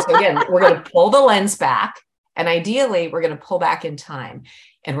 Okay. So again, we're going to pull the lens back, and ideally we're going to pull back in time,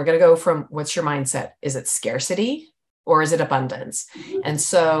 and we're going to go from what's your mindset? Is it scarcity or is it abundance? And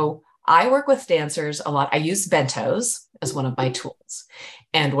so I work with dancers a lot. I use bentos as one of my tools.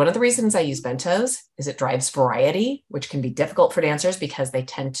 And one of the reasons I use bentos is it drives variety, which can be difficult for dancers because they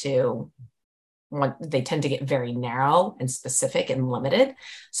tend to get very narrow and specific and limited.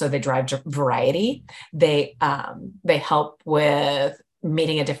 So they drive variety. They help with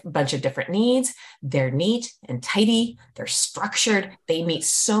meeting a bunch of different needs. They're neat and tidy. They're structured. They meet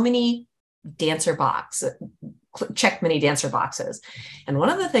so many check many dancer boxes. And one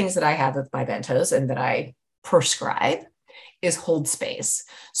of the things that I have with my bentos and that I prescribe is hold space.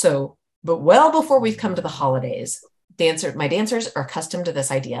 So, but well before we've come to the holidays, my dancers are accustomed to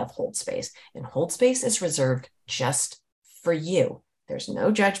this idea of hold space, and hold space is reserved just for you. There's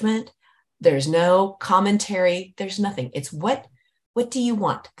no judgment. There's no commentary. There's nothing. It's what do you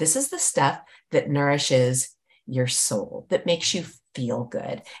want? This is the stuff that nourishes your soul, that makes you feel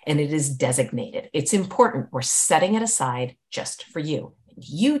good. And it is designated. It's important. We're setting it aside just for you.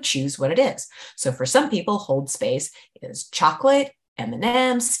 You choose what it is. So for some people, hold space is chocolate,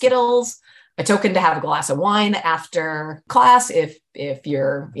 M&M's, Skittles, a token to have a glass of wine after class if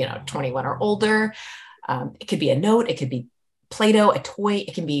you're 21 or older. It could be a note, it could be Play-Doh, a toy,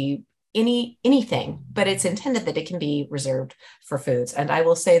 it can be anything, but it's intended that it can be reserved for foods. And I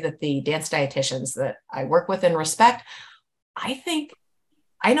will say that the dance dietitians that I work with and respect,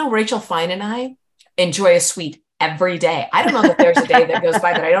 I know Rachel Fine and I enjoy a sweet every day. I don't know that there's a day that goes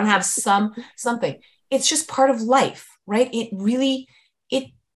by that I don't have something. It's just part of life, right? It really,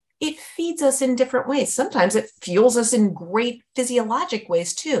 it feeds us in different ways. Sometimes it fuels us in great physiologic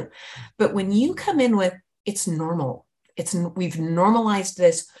ways too. But when you come in with, it's normal. We've normalized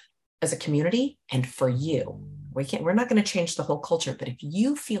this as a community and for you. We're not going to change the whole culture, but if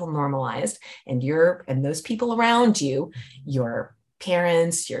you feel normalized and those people around you, your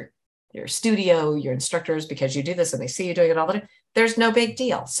parents, your studio, your instructors, because you do this and they see you doing it all the time, there's no big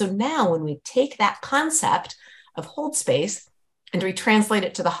deal. So now when we take that concept of hold space and we translate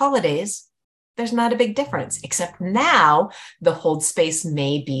it to the holidays, there's not a big difference, except now the hold space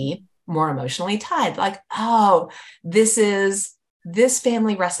may be more emotionally tied. Like, oh, this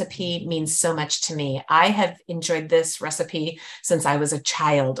family recipe means so much to me. I have enjoyed this recipe since I was a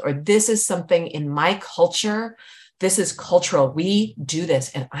child, or this is something in my culture. This is cultural. We do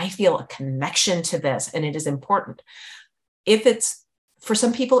this, and I feel a connection to this, and it is important. For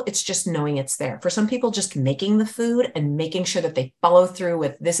some people, it's just knowing it's there. For some people, just making the food and making sure that they follow through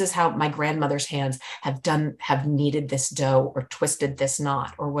with, this is how my grandmother's hands have kneaded this dough or twisted this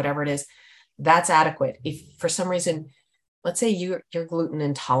knot or whatever it is. That's adequate. If for some reason, let's say you're gluten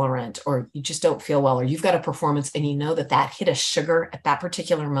intolerant, or you just don't feel well, or you've got a performance and you know that hit of sugar at that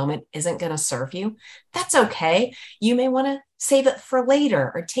particular moment isn't going to serve you, that's okay. You may want to save it for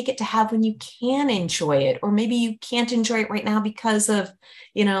later, or take it to have when you can enjoy it. Or maybe you can't enjoy it right now because of,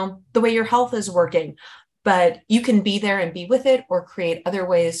 the way your health is working, but you can be there and be with it, or create other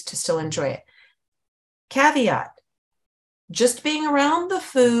ways to still enjoy it. Caveat. Just being around the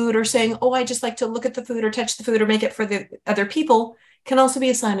food or saying, oh, I just like to look at the food or touch the food or make it for the other people can also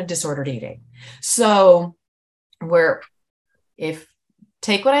be a sign of disordered eating. So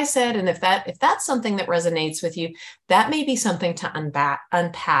take what I said, and if that's something that resonates with you, that may be something to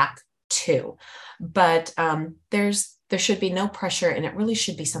unpack too. But there should be no pressure, and it really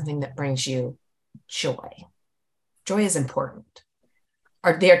should be something that brings you joy. Joy is important.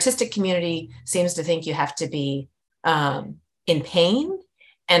 The artistic community seems to think you have to be in pain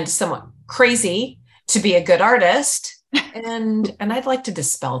and somewhat crazy to be a good artist. And I'd like to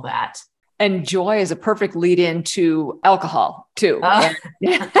dispel that. And joy is a perfect lead into alcohol too.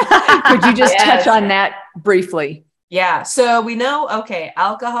 Could you just touch on that briefly? Yeah. So we know, okay,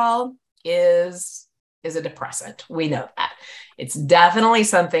 alcohol is a depressant. We know that. It's definitely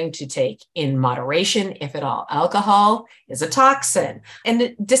something to take in moderation, if at all. Alcohol is a toxin, and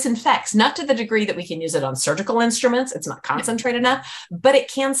it disinfects, not to the degree that we can use it on surgical instruments. It's not concentrated enough, but it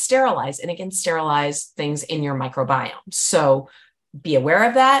can sterilize, and it can sterilize things in your microbiome. So be aware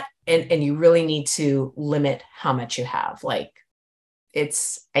of that. And you really need to limit how much you have. Like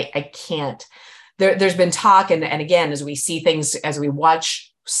I can't, there's been talk. And again, as we see things, as we watch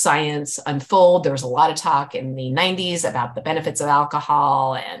science unfold, there was a lot of talk in the 90s about the benefits of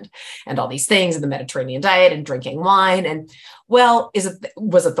alcohol and all these things in the Mediterranean diet and drinking wine. And well,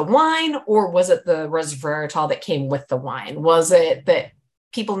 was it the wine, or was it the resveratrol that came with the wine? Was it that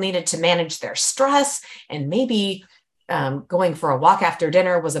people needed to manage their stress, and maybe going for a walk after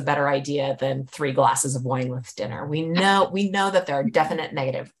dinner was a better idea than 3 glasses of wine with dinner? We know that there are definite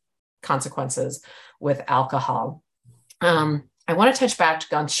negative consequences with alcohol. I want to touch back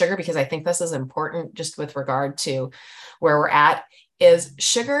on sugar, because I think this is important just with regard to where we're at. Is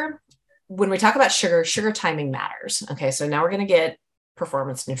sugar, when we talk about sugar timing matters. Okay, so now we're going to get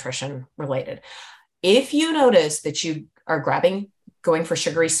performance nutrition related. If you notice that you are going for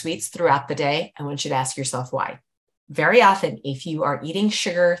sugary sweets throughout the day, I want you to ask yourself why. Very often, if you are eating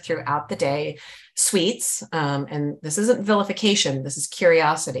sugar throughout the day, sweets, and this isn't vilification, this is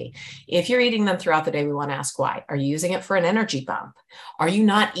curiosity. If you're eating them throughout the day, we want to ask why. Are you using it for an energy bump? Are you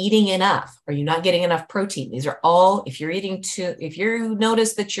not eating enough? Are you not getting enough protein? These are all, if you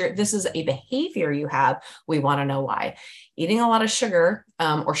notice that this is a behavior you have, we want to know why. Eating a lot of sugar,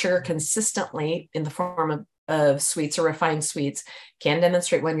 or sugar consistently in the form of sweets or refined sweets can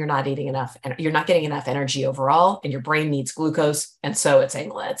demonstrate when you're not eating enough and you're not getting enough energy overall, and your brain needs glucose. And so it's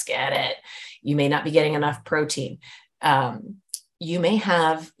saying, let's get it. You may not be getting enough protein. You may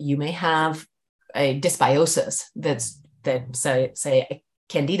have a dysbiosis that say a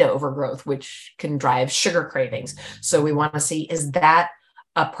candida overgrowth, which can drive sugar cravings. So we want to see, is that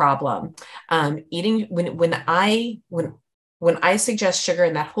a problem? Eating when I suggest sugar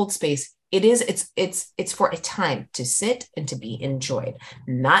in that hold space, it's for a time to sit and to be enjoyed,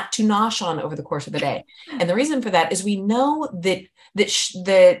 not to nosh on over the course of the day. And the reason for that is we know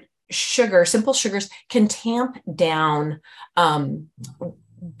that sugar, simple sugars, can tamp down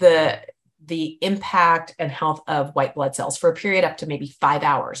the impact and health of white blood cells for a period up to maybe 5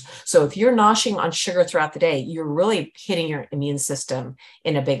 hours. So if you're noshing on sugar throughout the day, you're really hitting your immune system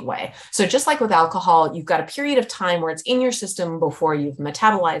in a big way. So just like with alcohol, you've got a period of time where it's in your system before you've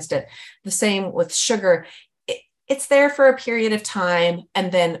metabolized it. The same with sugar. It's there for a period of time,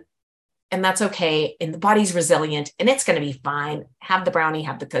 and that's okay. And the body's resilient and it's going to be fine. Have the brownie,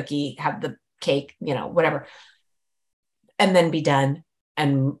 have the cookie, have the cake, whatever, and then be done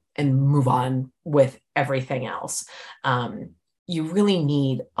and move on with everything else. You really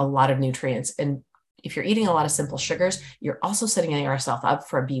need a lot of nutrients. And if you're eating a lot of simple sugars, you're also setting yourself up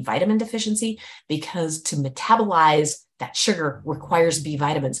for a B vitamin deficiency, because to metabolize that sugar requires B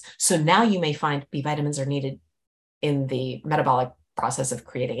vitamins. So now you may find B vitamins are needed in the metabolic process of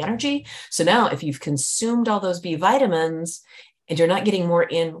creating energy. So now if you've consumed all those B vitamins and you're not getting more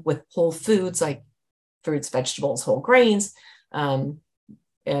in with whole foods like fruits, vegetables, whole grains,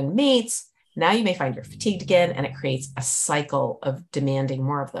 and meats, now you may find you're fatigued again, and it creates a cycle of demanding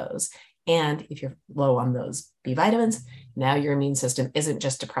more of those. And if you're low on those B vitamins, now your immune system isn't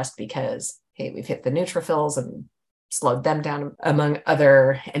just depressed because, hey, we've hit the neutrophils and slowed them down among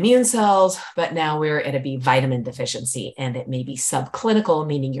other immune cells, but now we're at a B vitamin deficiency, and it may be subclinical,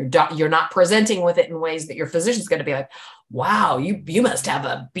 meaning you're not presenting with it in ways that your physician's going to be like, wow, you must have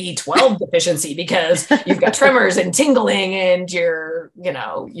a B12 deficiency because you've got tremors and tingling and your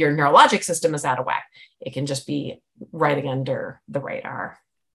neurologic system is out of whack. It can just be riding under the radar.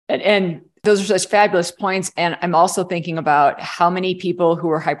 And those are such fabulous points. And I'm also thinking about how many people who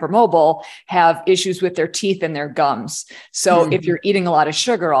are hypermobile have issues with their teeth and their gums. So if you're eating a lot of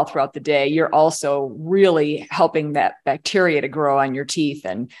sugar all throughout the day, you're also really helping that bacteria to grow on your teeth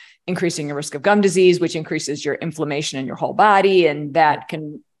and increasing your risk of gum disease, which increases your inflammation in your whole body. And that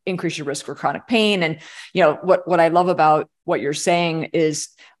can increase your risk for chronic pain. And, what I love about what you're saying is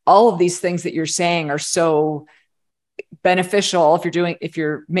all of these things that you're saying are so beneficial. If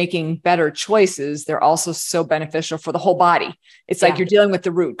you're making better choices, they're also so beneficial for the whole body. It's like you're dealing with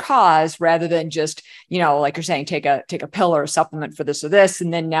the root cause rather than just, like you're saying, take a pill or a supplement for this or this.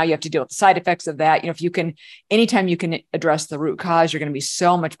 And then now you have to deal with the side effects of that. Anytime you can address the root cause, you're going to be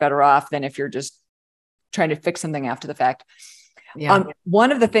so much better off than if you're just trying to fix something after the fact. Yeah.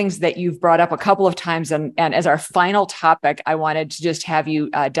 One of the things that you've brought up a couple of times, and as our final topic, I wanted to just have you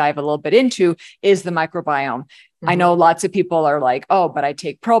dive a little bit into is the microbiome. I know lots of people are like, oh, but I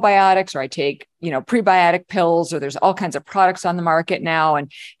take probiotics or I take, prebiotic pills, or there's all kinds of products on the market now.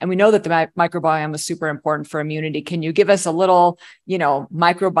 And we know that the microbiome is super important for immunity. Can you give us a little,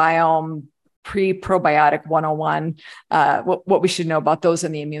 microbiome pre-probiotic 101, what we should know about those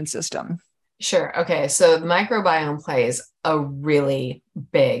in the immune system? Sure. Okay. So the microbiome plays a really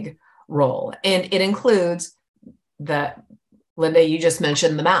big role, and it includes Linda, you just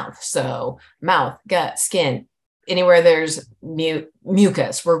mentioned the mouth. So mouth, gut, skin, anywhere there's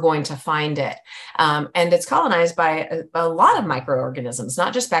mucus, we're going to find it. And it's colonized by a lot of microorganisms,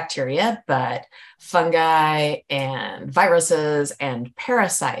 not just bacteria, but fungi and viruses and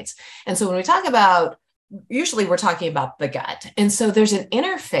parasites. And so when we talk about, usually we're talking about the gut. And so there's an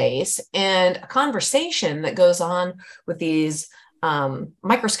interface and a conversation that goes on with these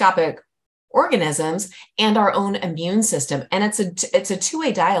microscopic organisms and our own immune system. And it's a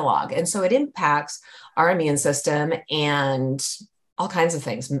two-way dialogue. And so it impacts our immune system and all kinds of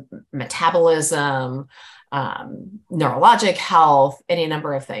things, metabolism, neurologic health, any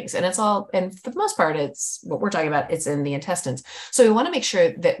number of things. And for the most part, it's what we're talking about. It's in the intestines. So we want to make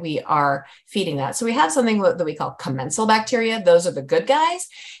sure that we are feeding that. So we have something that we call commensal bacteria. Those are the good guys.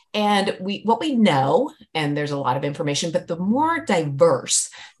 And what we know, and there's a lot of information, but the more diverse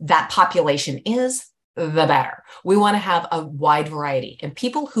that population is, the better. We want to have a wide variety. And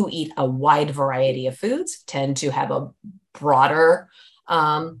people who eat a wide variety of foods tend to have a broader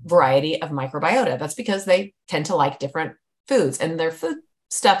variety of microbiota. That's because they tend to like different foods, and their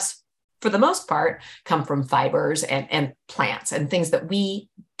foodstuffs, for the most part, come from fibers and plants and things that we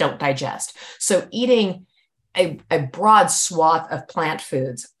don't digest. So eating a broad swath of plant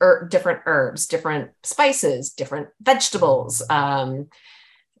foods, different herbs, different spices, different vegetables,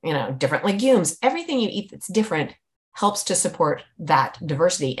 different legumes. Everything you eat that's different helps to support that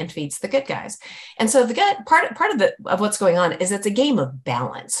diversity and feeds the good guys. And so the good part of what's going on is it's a game of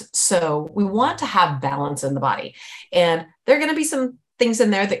balance. So we want to have balance in the body, and there are going to be some things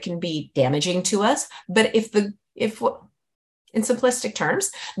in there that can be damaging to us. But if in simplistic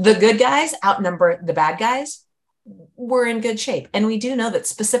terms, the good guys outnumber the bad guys, we're in good shape. And we do know that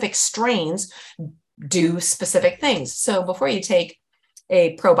specific strains do specific things. So before you take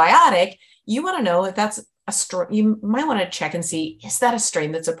a probiotic, you want to know if that's a strain. You might want to check and see, is that a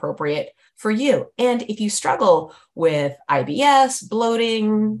strain that's appropriate for you? And if you struggle with IBS,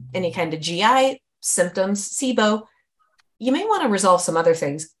 bloating, any kind of GI symptoms, SIBO, you may want to resolve some other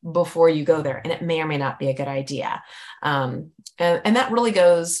things before you go there. And it may or may not be a good idea. And that really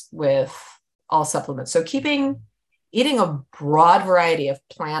goes with all supplements. So eating a broad variety of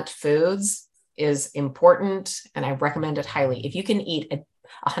plant foods is important. And I recommend it highly. If you can eat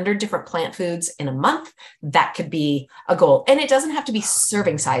 100 different plant foods in a month, that could be a goal. And it doesn't have to be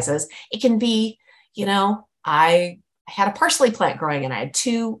serving sizes. It can be, I had a parsley plant growing and I had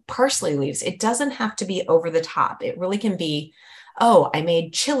 2 parsley leaves. It doesn't have to be over the top. It really can be, I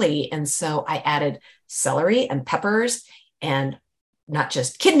made chili. And so I added celery and peppers and not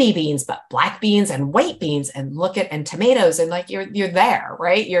just kidney beans, but black beans and white beans and tomatoes. And like, you're there,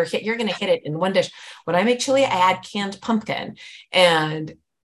 right? You're going to hit it in one dish. When I make chili, I add canned pumpkin, and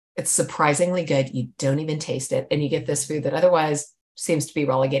it's surprisingly good. You don't even taste it. And you get this food that otherwise seems to be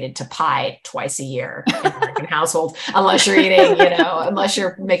relegated to pie twice a year in American households, unless you're eating, unless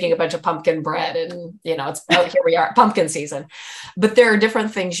you're making a bunch of pumpkin bread and, it's, here we are, pumpkin season. But there are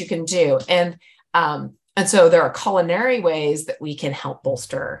different things you can do. And so there are culinary ways that we can help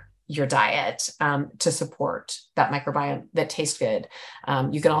bolster your diet to support that microbiome that tastes good.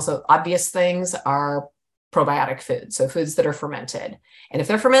 You can also, obvious things are probiotic foods, so foods that are fermented. And if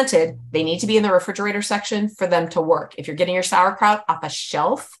they're fermented, they need to be in the refrigerator section for them to work. If you're getting your sauerkraut off a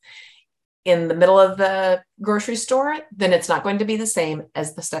shelf in the middle of the grocery store, then it's not going to be the same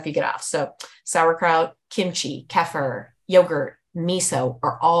as the stuff you get off. So sauerkraut, kimchi, kefir, yogurt, miso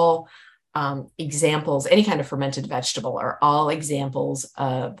are all examples. Any kind of fermented vegetable are all examples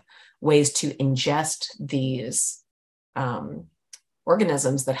of ways to ingest these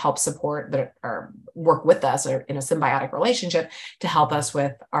organisms that help support, that are work with us or in a symbiotic relationship to help us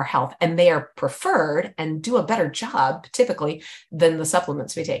with our health. And they are preferred and do a better job typically than the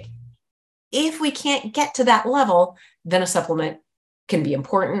supplements we take. If we can't get to that level, then a supplement can be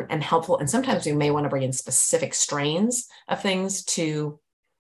important and helpful. And sometimes we may want to bring in specific strains of things to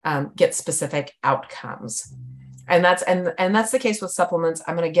get specific outcomes. And that's the case with supplements.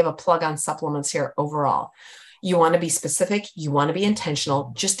 I'm going to give a plug on supplements here overall. You want to be specific. You want to be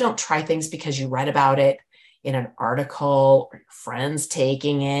intentional. Just don't try things because you read about it in an article, or your friends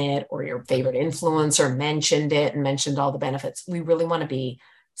taking it, or your favorite influencer mentioned it and mentioned all the benefits. We really want to be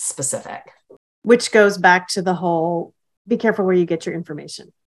specific. Which goes back to the whole, be careful where you get your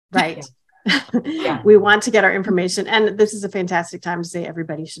information, right? Yeah. We want to get our information. And this is a fantastic time to say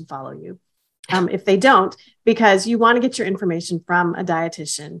everybody should follow you. If they don't, because you want to get your information from a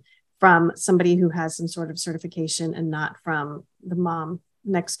dietitian, from somebody who has some sort of certification, and not from the mom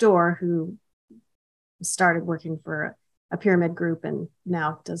next door who started working for a pyramid group and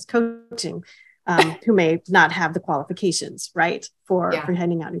now does coaching, who may not have the qualifications, right, for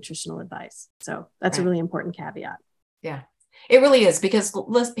handing out nutritional advice. So that's a really important caveat. Yeah. It really is, because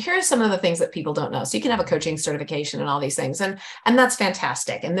here are some of the things that people don't know. So you can have a coaching certification and all these things, and that's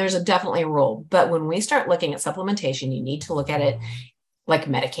fantastic. And there's definitely a role. But when we start looking at supplementation, you need to look at it like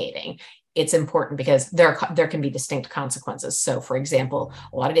medicating. It's important because there can be distinct consequences. So for example,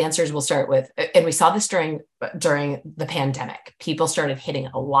 a lot of dancers will start with, and we saw this during the pandemic, people started hitting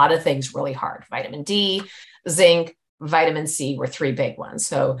a lot of things really hard. Vitamin D, zinc, vitamin C were 3 big ones.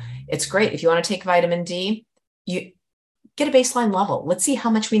 So it's great. If you want to take vitamin D, you get a baseline level. Let's see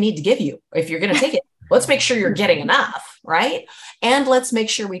how much we need to give you. If you're going to take it, let's make sure you're getting enough, right? And let's make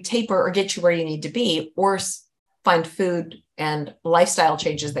sure we taper or get you where you need to be, or find food and lifestyle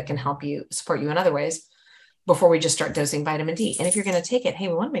changes that can help you, support you in other ways, before we just start dosing vitamin D. And if you're going to take it, hey,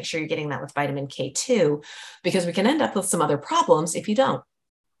 we want to make sure you're getting that with vitamin K too, because we can end up with some other problems if you don't.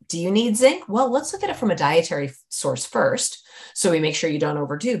 Do you need zinc? Well, let's look at it from a dietary source first, so we make sure you don't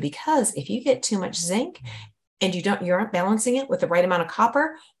overdo, because if you get too much zinc and you aren't balancing it with the right amount of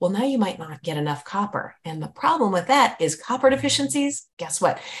copper, well, now you might not get enough copper. And the problem with that is copper deficiencies, guess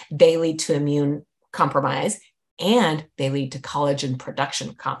what? They lead to immune compromise and they lead to collagen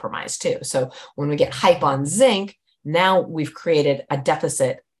production compromise too. So when we get hype on zinc, now we've created a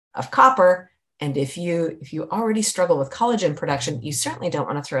deficit of copper. And if you already struggle with collagen production, you certainly don't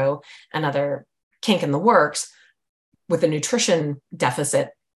want to throw another kink in the works with a nutrition deficit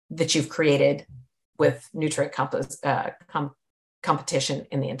that you've created with nutrient competition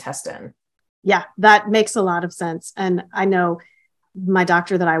in the intestine. Yeah, that makes a lot of sense. And I know my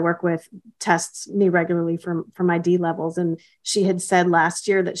doctor that I work with tests me regularly for my D levels. And she had said last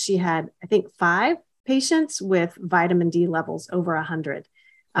year that she had, I think, 5 patients with vitamin D levels over 100,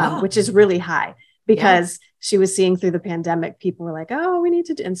 which is really high, because she was seeing through the pandemic, people were like, oh, we need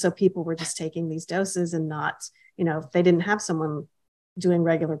to do. And so people were just taking these doses and not, if they didn't have someone doing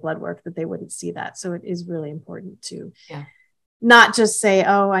regular blood work, that they wouldn't see that. So it is really important to not just say,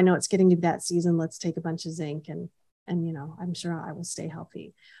 oh, I know it's getting to that season, let's take a bunch of zinc and I'm sure I will stay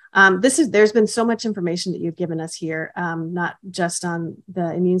healthy. There's been so much information that you've given us here, not just on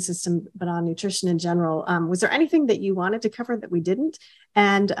the immune system, but on nutrition in general. Was there anything that you wanted to cover that we didn't?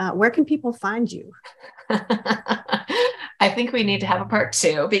 And where can people find you? I think we need to have a part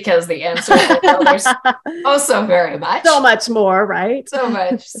 2, because the answer is there's so very much. So much more, right? So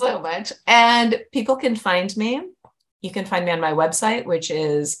much. And people can find me. You can find me on my website, which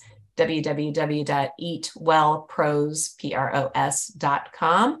is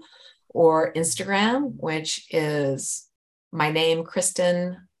www.eatwellpros.com, or Instagram, which is my name,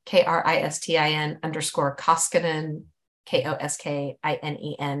 Kristin, Kristin _Koskinen, Koskinen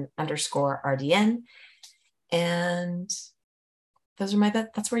 _RDN. And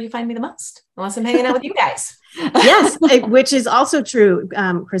that's where you find me the most, unless I'm hanging out with you guys. Yes, which is also true.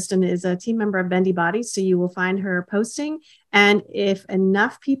 Kristin is a team member of Bendy Bodies, so you will find her posting. And if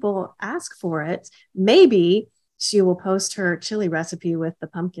enough people ask for it, maybe she will post her chili recipe with the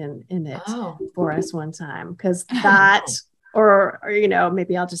pumpkin in it for us one time, because that, or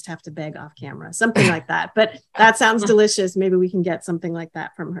maybe I'll just have to beg off camera, something like that. But that sounds delicious. Maybe we can get something like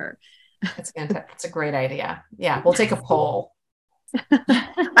that from her. That's fantastic. That's a great idea. Yeah, we'll take a poll.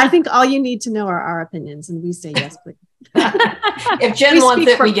 I think all you need to know are our opinions, and we say yes, please. If Jen wants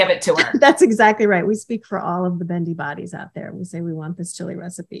it, we give it to her. That's exactly right. We speak for all of the Bendy Bodies out there. We say we want this chili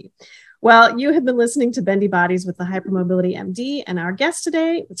recipe. Well, you have been listening to Bendy Bodies with the Hypermobility MD, and our guest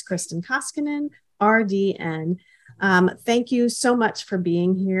today was Kristin Koskinen, RDN. Thank you so much for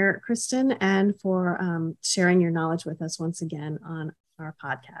being here, Kristin, and for sharing your knowledge with us once again on our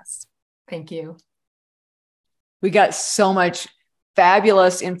podcast. Thank you. We got so much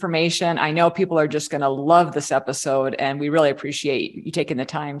fabulous information. I know people are just going to love this episode, and we really appreciate you taking the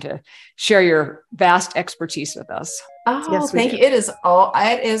time to share your vast expertise with us. Oh, yes, thank you. It is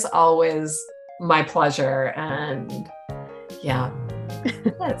always my pleasure. And yeah.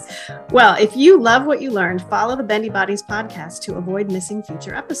 Well, if you love what you learned, follow the Bendy Bodies podcast to avoid missing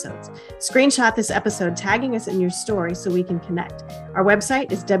future episodes. Screenshot this episode, tagging us in your story so we can connect. Our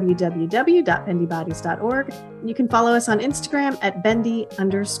website is www.bendybodies.org. And you can follow us on Instagram at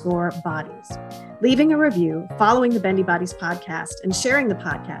bendy_bodies. Leaving a review, following the Bendy Bodies podcast, and sharing the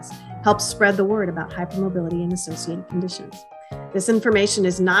podcast helps spread the word about hypermobility and associated conditions. This information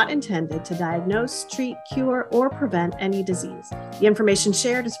is not intended to diagnose, treat, cure, or prevent any disease. The information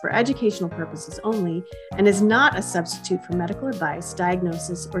shared is for educational purposes only and is not a substitute for medical advice,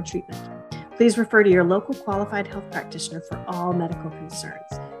 diagnosis, or treatment. Please refer to your local qualified health practitioner for all medical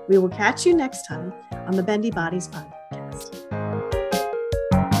concerns. We will catch you next time on the Bendy Bodies podcast.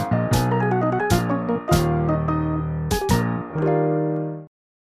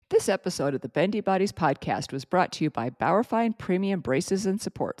 This episode of the Bendy Bodies podcast was brought to you by Bauerfeind Premium Braces and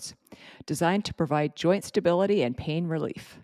Supports, designed to provide joint stability and pain relief.